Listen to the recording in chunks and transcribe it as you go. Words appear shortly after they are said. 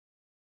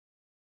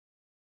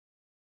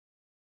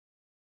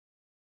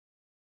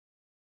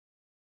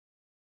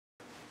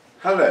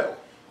Hello,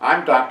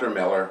 I'm Dr.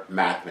 Miller,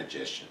 Math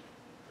Magician.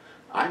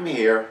 I'm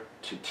here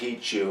to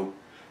teach you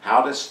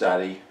how to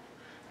study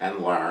and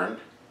learn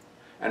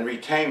and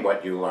retain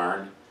what you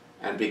learn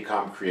and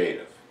become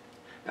creative.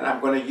 And I'm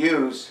going to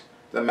use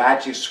the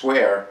magic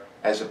square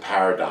as a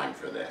paradigm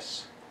for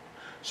this.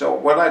 So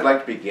what I'd like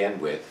to begin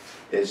with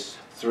is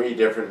 3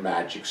 different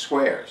magic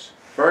squares.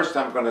 First,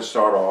 I'm going to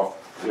start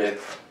off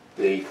with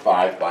the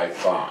 5 by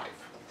 5.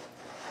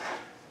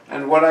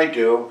 And what I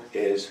do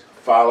is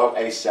follow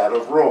a set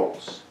of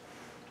rules.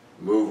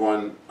 Move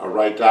on a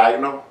right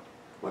diagonal,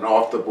 when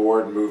off the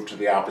board, move to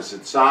the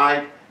opposite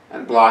side,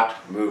 and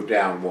blocked, move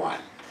down 1.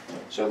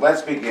 So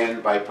let's begin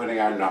by putting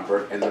our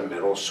number in the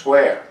middle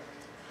square.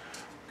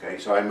 Okay,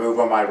 so I move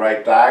on my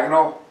right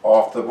diagonal,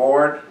 off the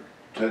board,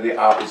 to the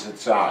opposite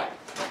side.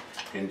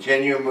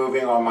 Continue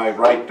moving on my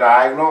right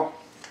diagonal,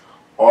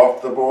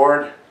 off the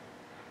board,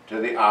 to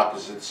the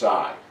opposite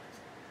side.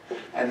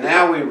 And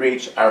now we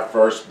reach our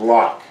first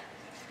block.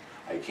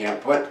 I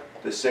can't put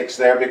the 6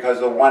 there because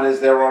the 1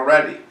 is there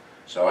already.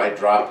 So I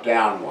drop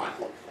down 1.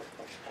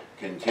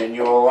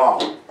 Continue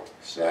along.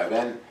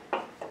 7,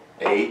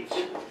 8,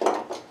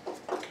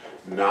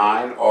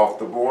 9, off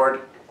the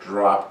board,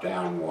 drop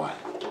down 1.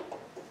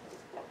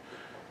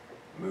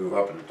 Move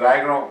up in the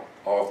diagonal,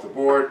 off the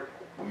board,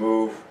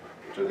 move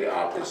to the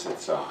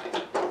opposite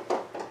side.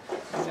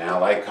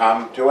 Now I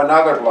come to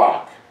another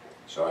block.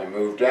 So I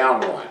move down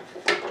 1.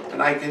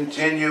 And I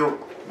continue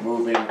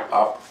moving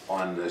up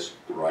on this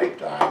right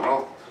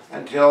diagonal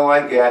until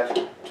I get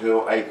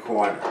to a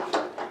corner.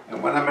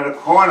 And when I'm in a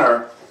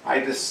corner, I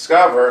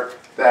discover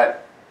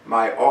that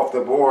my off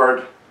the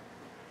board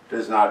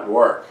does not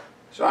work.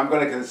 So I'm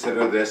going to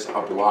consider this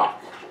a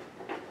block.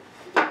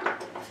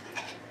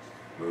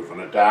 Move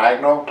on a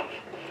diagonal,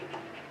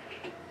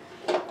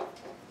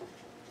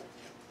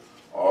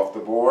 off the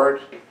board,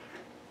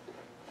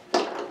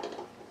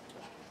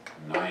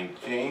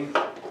 19,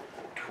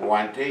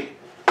 20,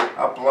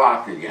 a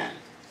block again.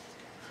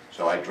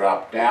 So I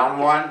drop down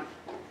 1,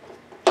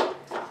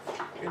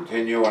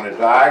 continue on a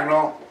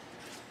diagonal,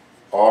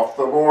 off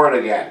the board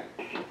again.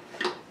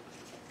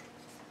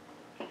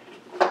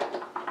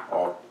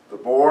 Off the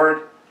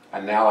board,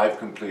 and now I've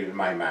completed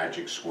my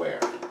magic square.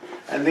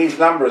 And these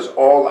numbers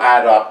all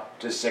add up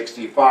to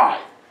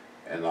 65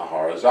 in the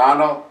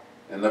horizontal,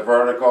 in the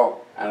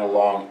vertical, and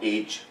along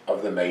each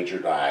of the major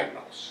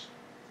diagonals.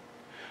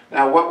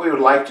 Now what we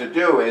would like to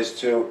do is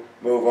to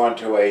move on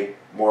to a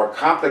more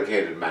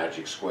complicated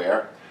magic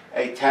square,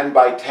 a 10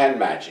 by 10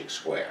 magic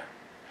square.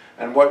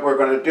 And what we're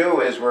going to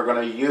do is we're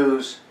going to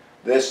use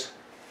this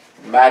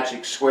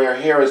magic square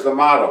here as the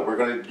model. We're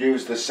going to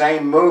use the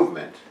same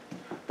movement,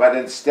 but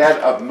instead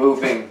of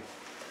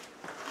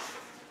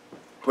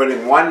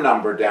putting 1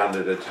 number down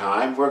at a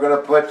time, we're going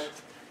to put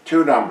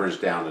 2 numbers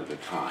down at a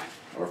time,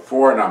 or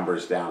 4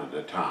 numbers down at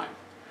a time.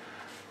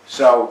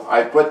 So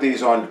I put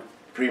these on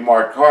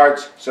pre-marked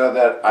cards so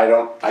that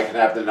I can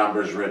have the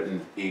numbers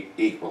written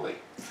equally.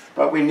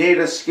 But we need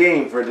a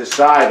scheme for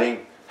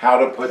deciding how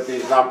to put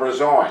these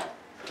numbers on.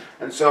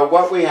 And so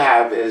what we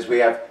have is we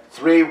have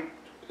 3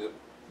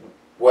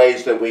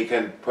 ways that we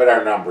can put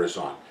our numbers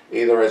on.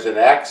 Either as an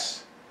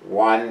X,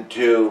 1,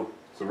 2,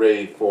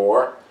 3,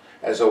 4,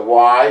 as a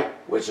Y,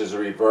 which is a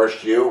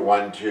reverse U,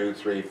 1, 2,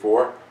 3,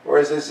 4, or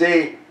as a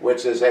Z,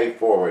 which is a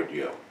forward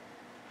U.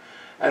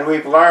 And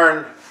we've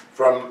learned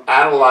from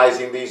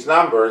analyzing these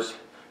numbers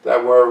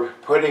that we're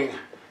putting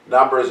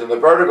numbers in the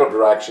vertical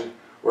direction.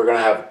 We're going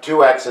to have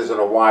 2 X's and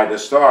a Y to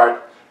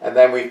start, and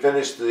then we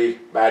finish the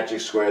magic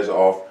squares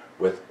off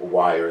with a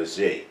Y or a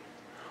Z.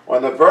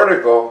 On the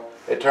vertical,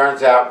 it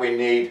turns out we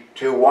need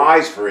 2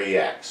 Y's for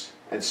EX,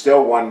 and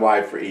still 1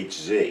 Y for each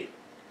Z.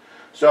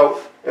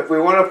 So if we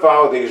want to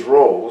follow these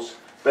rules,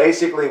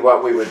 basically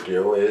what we would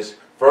do is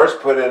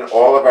first put in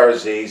all of our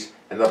Z's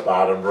in the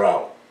bottom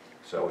row.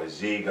 So a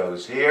Z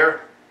goes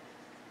here,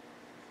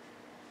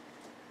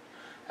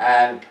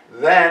 and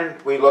then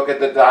we look at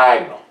the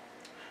diagonal.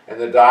 In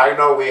the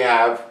diagonal we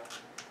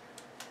have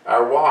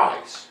our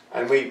Y's,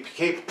 and we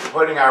keep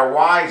putting our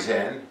Y's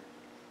in,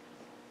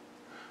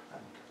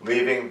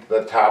 leaving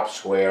the top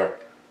square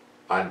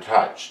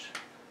untouched.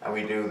 And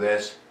we do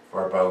this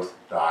for both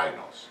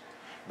diagonals.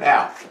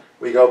 Now,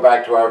 we go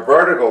back to our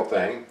vertical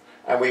thing,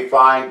 and we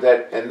find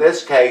that in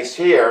this case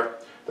here,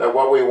 that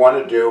what we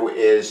want to do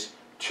is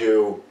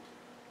to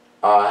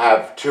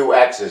have 2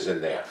 X's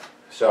in there.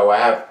 So I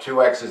have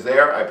 2 X's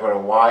there, I put a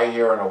Y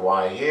here and a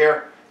Y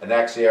here, an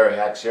X here, an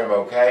X here, I'm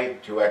okay,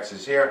 2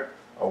 X's here,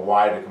 a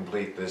Y to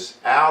complete this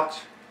out,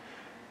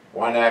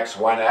 1 X,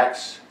 1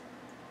 X,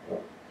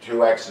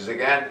 2 X's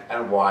again,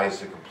 and Y's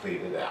to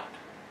complete it out.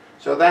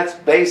 So that's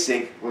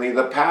basically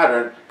the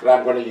pattern that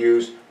I'm going to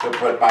use to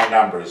put my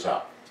numbers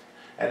up.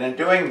 And in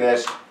doing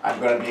this, I'm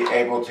going to be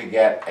able to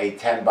get a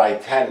 10 by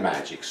 10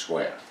 magic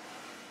square.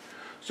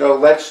 So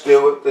let's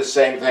do the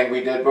same thing we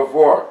did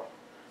before.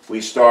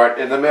 We start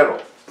in the middle.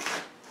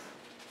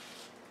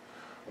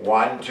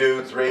 1,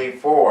 2, 3,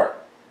 4.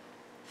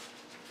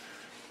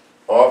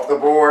 Off the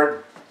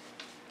board,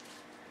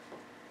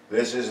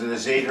 This is the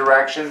Z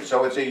direction,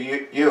 so it's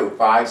a U,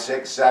 5,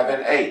 6,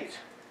 7, 8.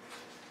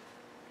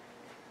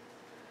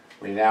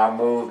 We now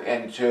move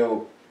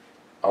into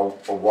a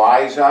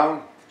Y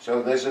zone,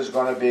 so this is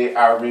going to be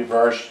our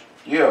reverse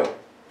U.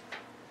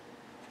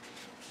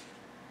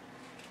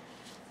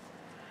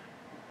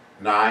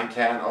 9,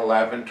 10,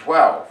 11,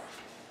 12.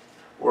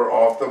 We're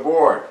off the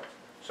board,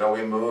 so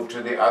we move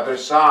to the other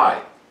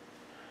side.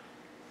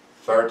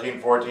 13,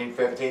 14,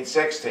 15,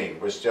 16.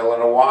 We're still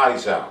in a Y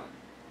zone.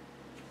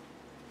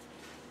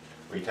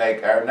 We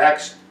take our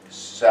next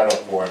set of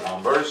 4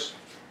 numbers,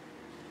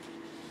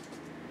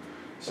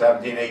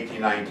 17,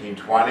 18, 19,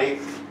 20,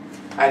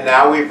 and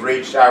now we've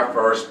reached our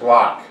first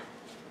block.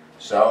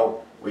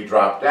 So we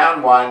drop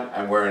down 1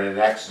 and we're in an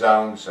X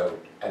zone, so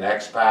an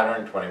X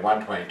pattern,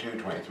 21, 22,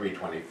 23,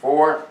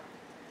 24.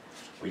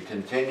 We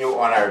continue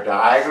on our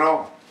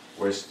diagonal.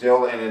 We're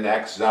still in an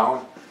X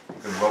zone.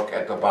 You can look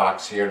at the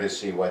box here to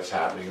see what's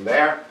happening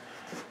there.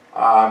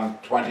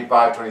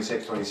 25,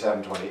 26,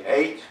 27,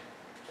 28.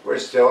 We're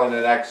still in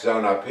the next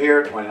zone up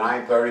here,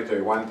 29, 30,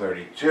 31,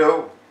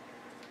 32.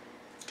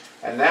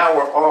 And now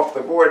we're off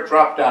the board,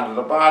 drop down to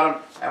the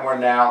bottom, and we're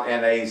now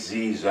in a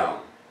Z zone.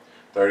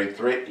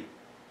 33,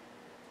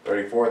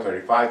 34,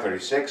 35,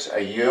 36, a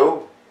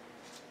U.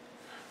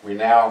 We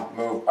now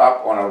move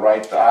up on a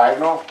right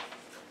diagonal.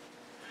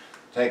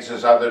 Takes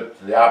us to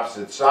the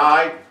opposite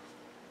side.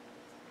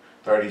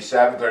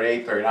 37,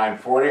 38, 39,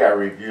 40. I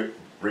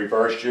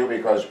reversed U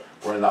because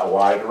we're in the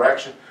Y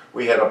direction.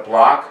 We hit a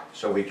block,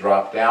 so we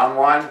drop down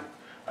 1,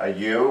 a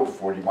U,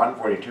 41,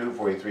 42,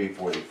 43,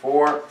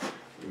 44.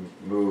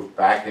 We move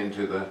back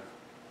into the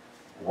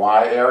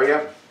Y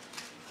area,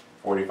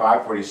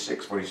 45,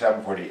 46,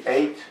 47,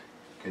 48.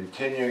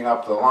 Continuing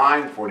up the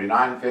line,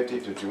 49, 50,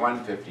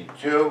 51,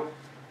 52.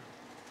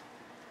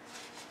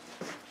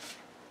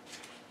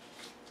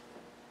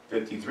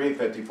 53,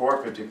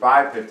 54,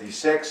 55,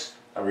 56,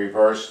 a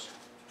reversed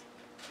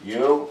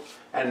U.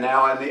 And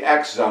now in the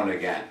X zone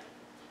again.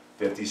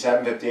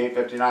 57, 58,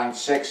 59,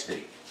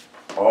 60.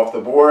 Off the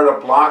board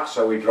a block,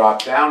 so we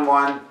drop down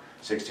 1,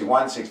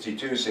 61,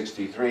 62,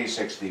 63,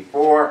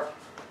 64.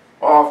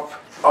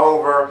 Off,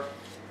 over,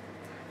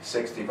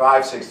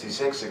 65,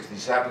 66,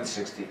 67,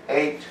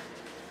 68.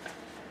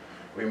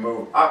 We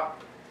move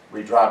up,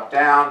 we drop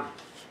down,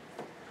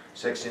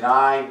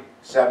 69,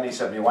 70,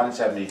 71,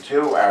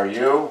 72, our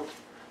U.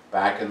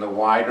 Back in the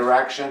Y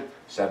direction,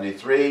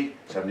 73,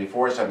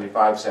 74,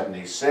 75,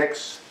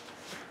 76.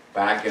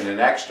 Back in the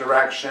next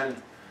direction,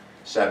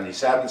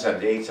 77,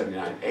 78,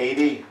 79,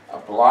 80, a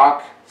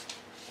block.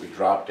 We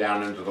drop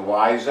down into the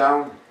Y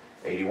zone,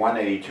 81,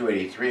 82,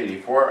 83,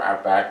 84,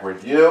 our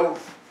backward U.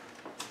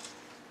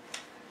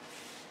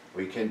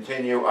 We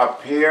continue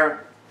up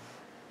here,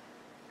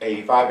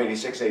 85,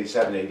 86,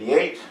 87,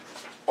 88.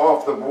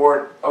 Off the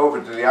board,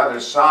 over to the other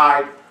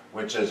side,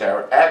 which is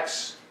our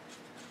X.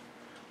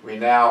 We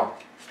now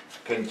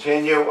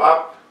continue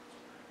up,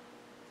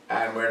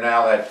 and we're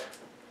now at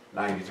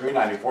 93,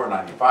 94,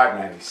 95,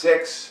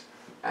 96,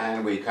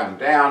 and we come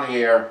down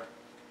here,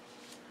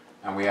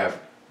 and we have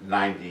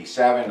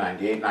 97,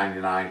 98,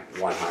 99,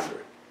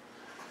 100.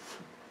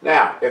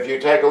 Now, if you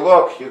take a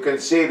look, you can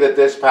see that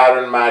this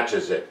pattern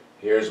matches it.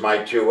 Here's my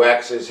 2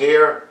 X's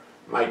here,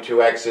 my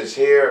 2 X's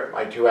here,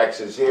 my 2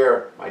 X's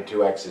here, my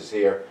 2 X's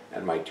here,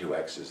 and my 2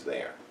 X's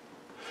there.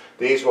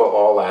 These will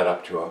all add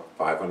up to a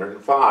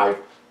 505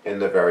 in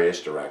the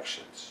various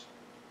directions.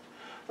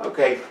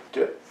 Okay,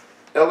 to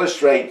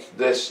illustrate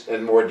this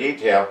in more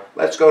detail,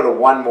 let's go to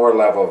one more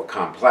level of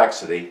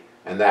complexity,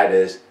 and that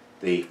is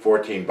the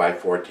 14 by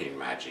 14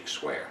 magic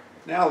square.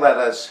 Now let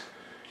us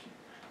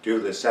do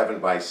the 7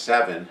 by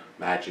 7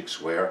 magic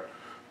square,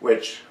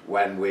 which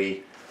when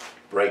we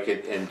break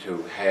it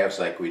into halves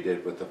like we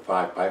did with the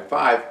 5 by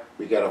 5,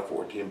 we get a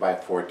 14 by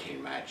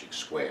 14 magic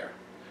square.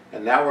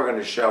 And now we're going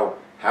to show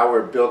how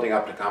we're building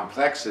up the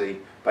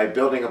complexity by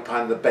building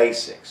upon the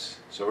basics.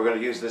 So we're going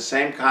to use the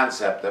same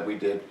concept that we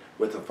did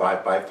with the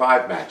 5 by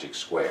 5 magic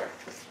square.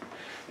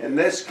 In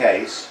this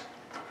case,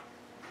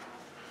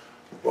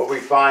 what we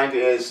find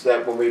is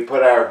that when we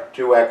put our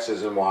 2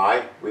 X's and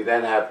Y, we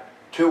then have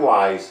 2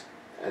 Y's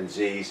and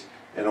Z's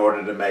in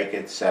order to make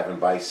it 7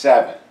 by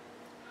 7.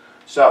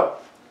 So,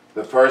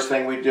 the first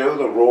thing we do,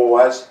 the rule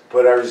was,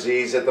 put our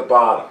Z's at the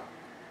bottom.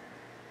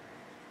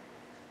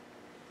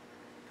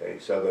 Okay,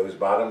 so those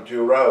bottom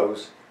 2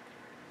 rows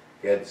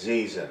get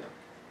Z's in them.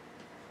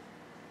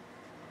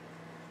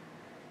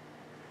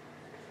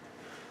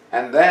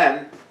 And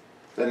then,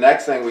 the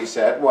next thing we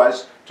said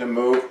was to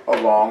move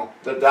along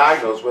the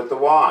diagonals with the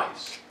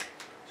Y's.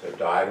 So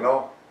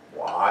diagonal,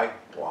 Y,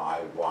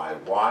 Y, Y,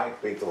 Y,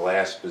 be the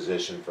last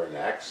position for an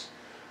X.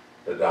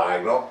 The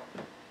diagonal.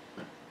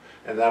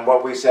 And then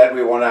what we said,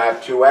 we want to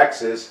have 2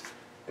 X's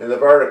in the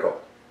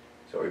vertical.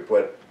 So we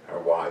put our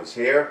Y's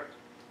here,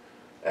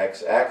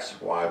 X,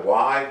 X, Y,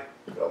 Y,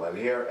 fill in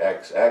here,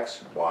 X,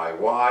 X, Y,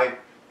 Y,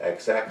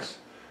 X, X.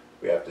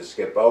 We have to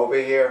skip over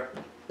here,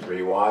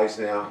 3 Y's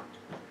now.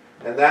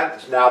 And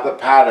that's now the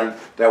pattern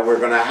that we're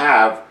going to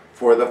have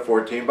for the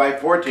 14 by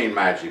 14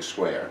 magic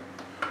square.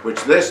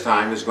 which this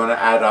time is going to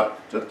add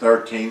up to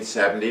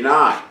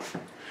 1379.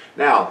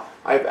 Now,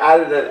 I've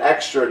added an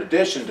extra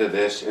addition to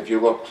this, if you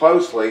look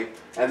closely,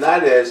 and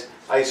that is,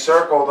 I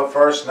circle the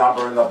first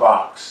number in the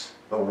box,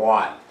 the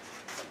 1.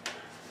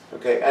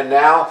 Okay, and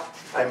now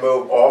I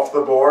move off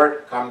the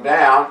board, come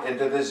down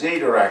into the Z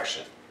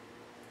direction.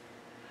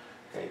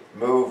 Okay,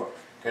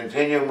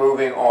 continue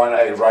moving on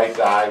a right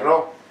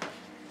diagonal.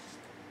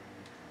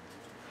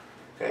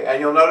 Okay,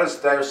 and you'll notice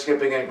they're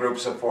skipping in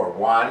groups of 4.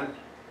 1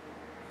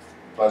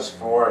 plus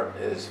 4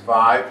 is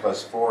 5,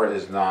 plus 4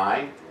 is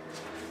 9.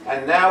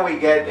 And now we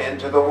get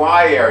into the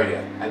Y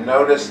area, and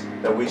notice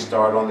that we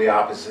start on the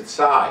opposite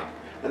side.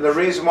 And the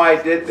reason why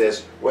I did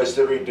this was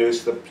to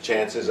reduce the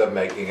chances of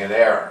making an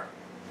error.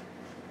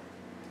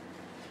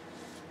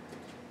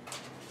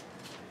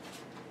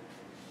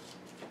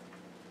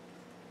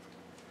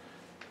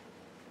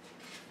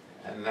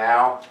 And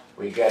now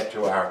we get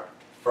to our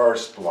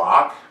first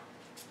block.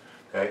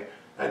 Okay,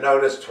 and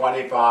notice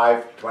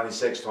 25,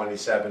 26,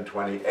 27,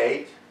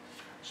 28.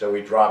 So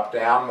we drop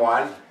down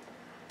 1.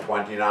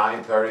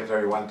 29, 30,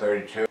 31,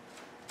 32.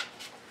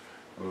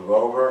 Move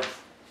over.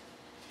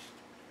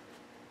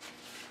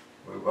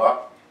 Move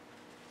up.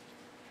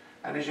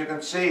 And as you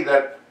can see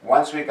that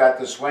once we got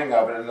the swing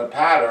of it and the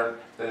pattern,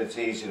 that it's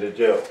easy to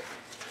do.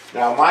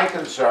 Now my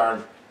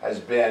concern has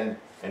been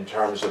in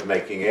terms of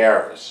making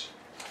errors.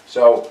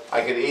 So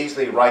I could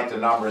easily write the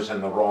numbers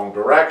in the wrong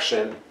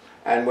direction,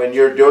 and when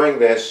you're doing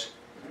this,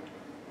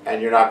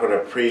 and you're not going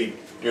to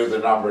pre-do the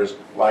numbers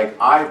like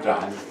I've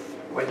done,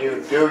 when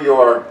you do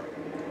your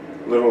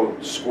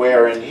little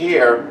square in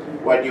here,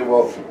 what you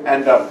will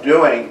end up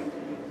doing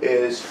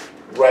is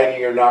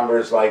writing your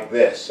numbers like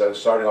this. So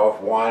starting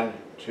off 1,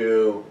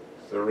 2,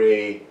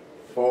 3,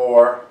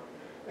 4,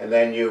 and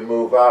then you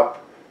move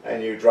up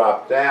and you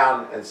drop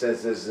down, and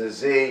since this is a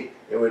Z,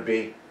 it would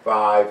be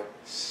 5,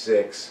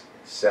 6,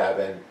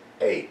 7,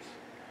 8.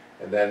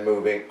 And then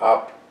moving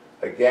up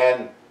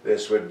again,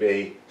 this would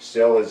be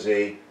still a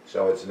Z,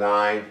 so it's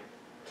 9,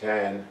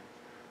 10,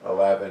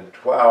 11,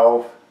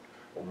 12,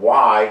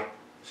 Y.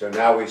 So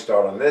now we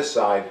start on this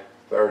side,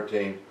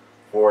 13,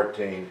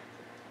 14,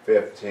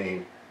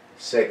 15,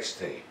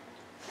 16.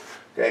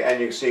 Okay, and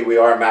you can see we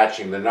are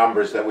matching the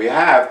numbers that we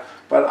have,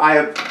 but I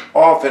have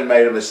often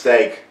made a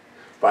mistake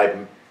by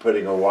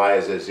putting a Y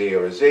as a Z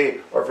or a Z,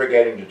 or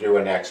forgetting to do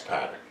an X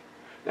pattern.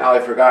 Now I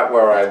forgot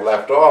where I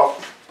left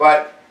off,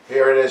 but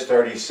here it is,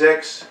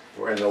 36.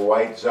 We're in the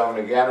white zone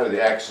again, or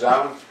the X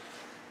zone.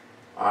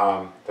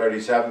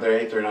 37,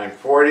 38, 39,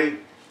 40.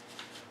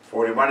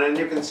 41, and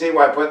you can see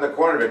why I put in the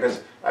corner,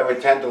 because I would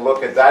tend to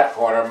look at that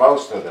corner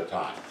most of the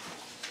time.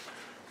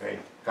 Okay,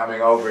 coming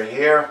over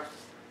here,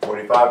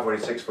 45,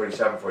 46,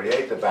 47,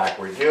 48, the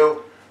backward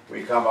U.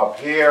 We come up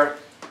here,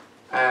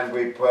 and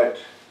we put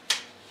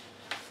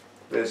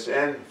this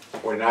in,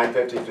 49,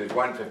 50,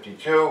 51,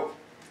 52.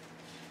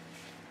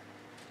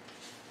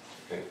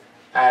 Okay,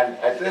 and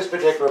at this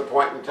particular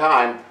point in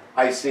time,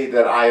 I see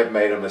that I have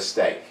made a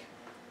mistake.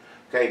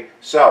 Okay,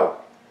 so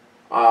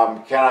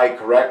can I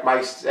correct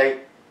my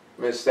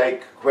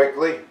mistake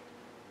quickly?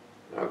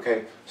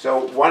 Okay,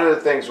 so one of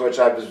the things which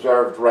I've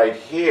observed right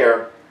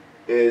here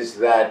is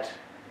that,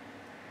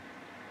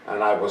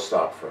 and I will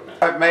stop for a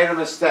minute. I've made a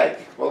mistake.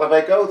 Well, if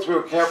I go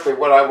through carefully,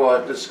 what I will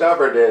have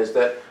discovered is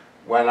that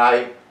when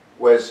I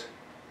was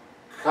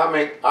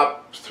coming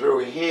up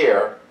through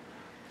here,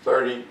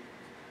 30,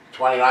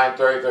 29,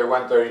 30,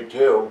 31,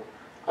 32,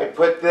 I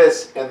put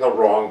this in the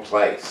wrong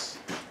place.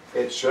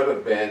 It should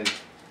have been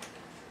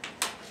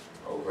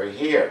over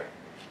here.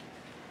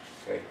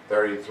 Okay,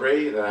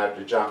 33, then I have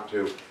to jump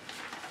to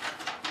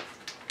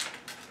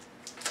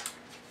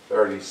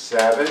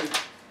 37.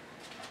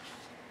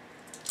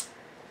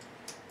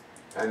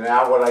 And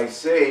now what I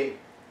see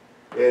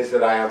is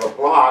that I have a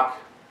block,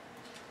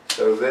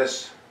 so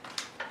this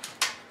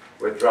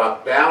would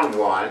drop down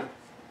 1,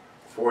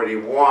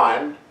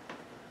 41,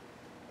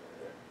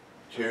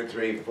 2,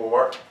 3,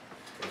 4,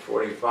 and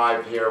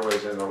 45 here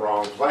was in the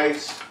wrong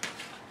place,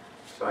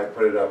 so I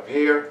put it up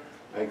here.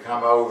 I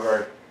come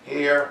over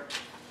here,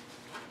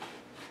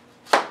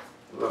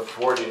 the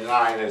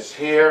 49 is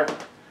here.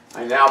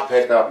 I now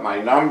pick up my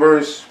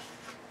numbers,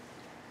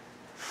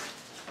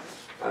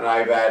 and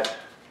I've at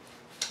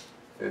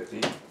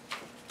 50,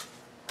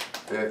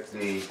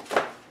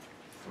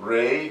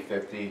 53,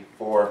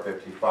 54,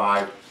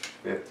 55,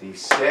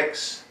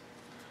 56.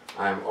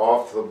 I'm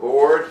off the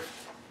board,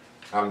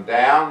 come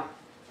down,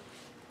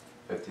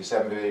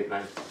 57, 58,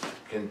 9,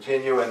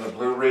 continue in the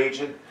blue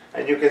region.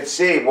 And you can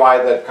see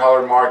why the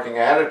color marking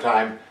ahead of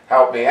time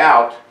helped me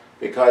out,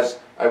 because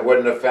I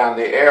wouldn't have found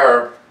the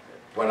error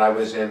when I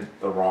was in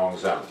the wrong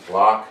zone.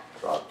 Block,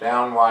 drop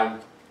down 1,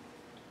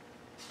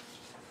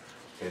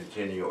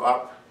 continue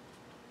up.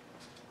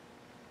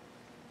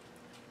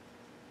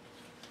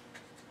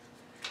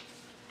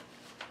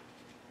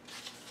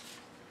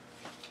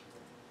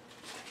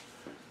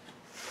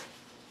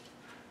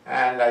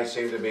 And I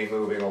seem to be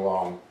moving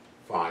along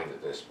fine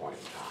at this point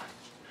in time.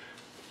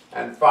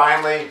 And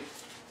finally,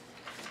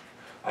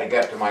 I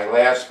get to my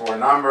last 4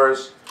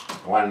 numbers,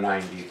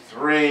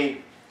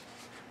 193,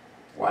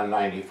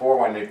 194,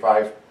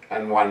 195,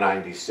 and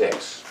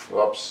 196.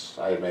 Whoops,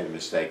 I made a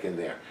mistake in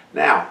there.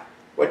 Now,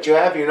 what you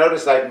have, you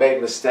notice I've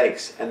made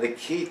mistakes, and the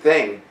key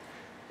thing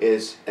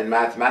is in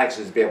mathematics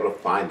is to be able to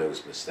find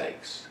those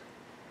mistakes.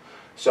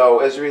 So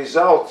as a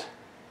result,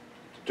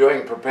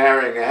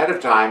 preparing ahead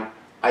of time,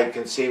 I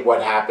can see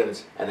what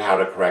happens and how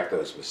to correct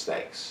those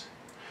mistakes.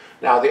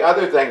 Now the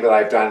other thing that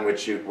I've done,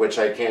 which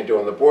I can't do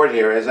on the board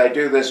here, is I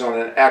do this on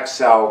an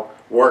Excel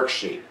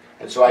worksheet.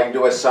 And so I can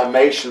do a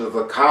summation of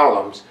the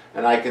columns,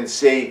 and I can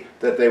see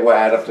that they will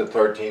add up to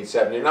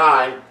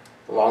 1379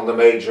 along the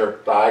major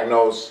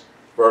diagonals,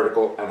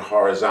 vertical and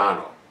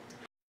horizontal.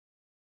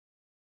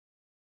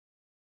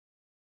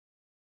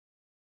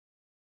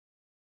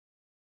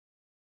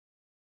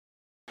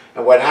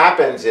 And what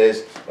happens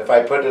is, if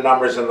I put the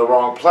numbers in the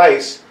wrong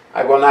place,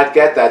 I will not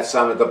get that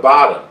sum at the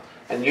bottom.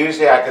 And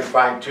usually I can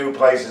find two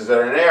places that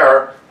are in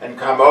error and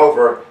come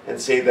over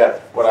and see that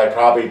what I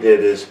probably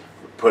did is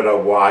put a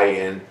y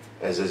in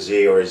as a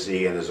z or a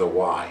z in as a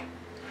y.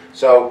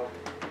 So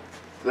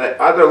the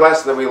other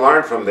lesson that we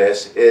learned from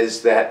this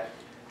is that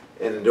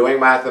in doing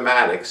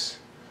mathematics,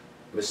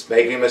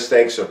 making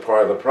mistakes are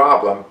part of the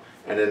problem,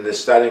 and in the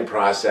studying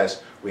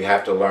process we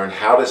have to learn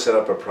how to set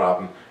up a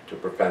problem to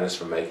prevent us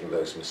from making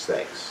those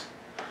mistakes.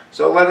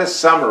 So let us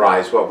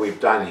summarize what we've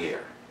done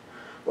here.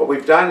 What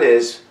we've done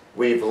is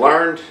we've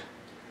learned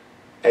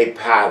a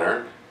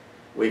pattern.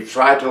 We've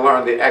tried to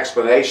learn the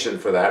explanation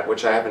for that,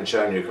 which I haven't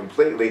shown you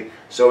completely,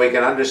 so we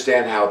can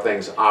understand how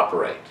things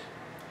operate.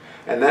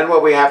 And then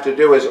what we have to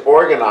do is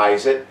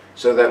organize it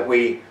so that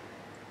we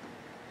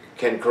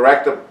can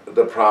correct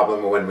the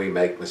problem when we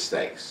make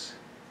mistakes.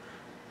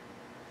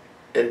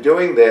 In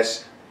doing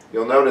this,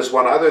 you'll notice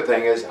one other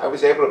thing is I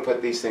was able to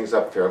put these things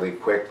up fairly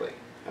quickly.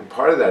 And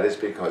part of that is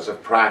because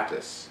of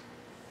practice.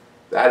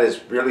 That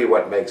is really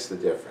what makes the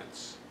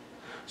difference.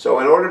 So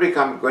in order to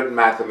become good in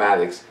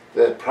mathematics,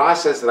 the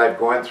process that I've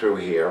gone through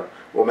here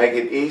will make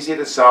it easy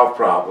to solve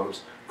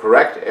problems,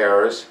 correct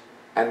errors,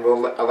 and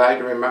will allow you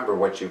to remember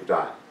what you've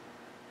done.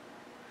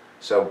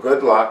 So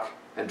good luck,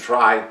 and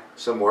try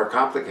some more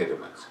complicated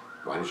ones.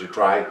 Why don't you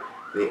try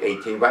the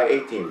 18 by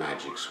 18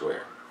 magic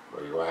square,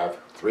 where you have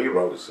 3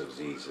 rows of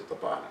z's at the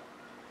bottom.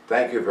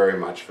 Thank you very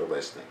much for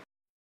listening.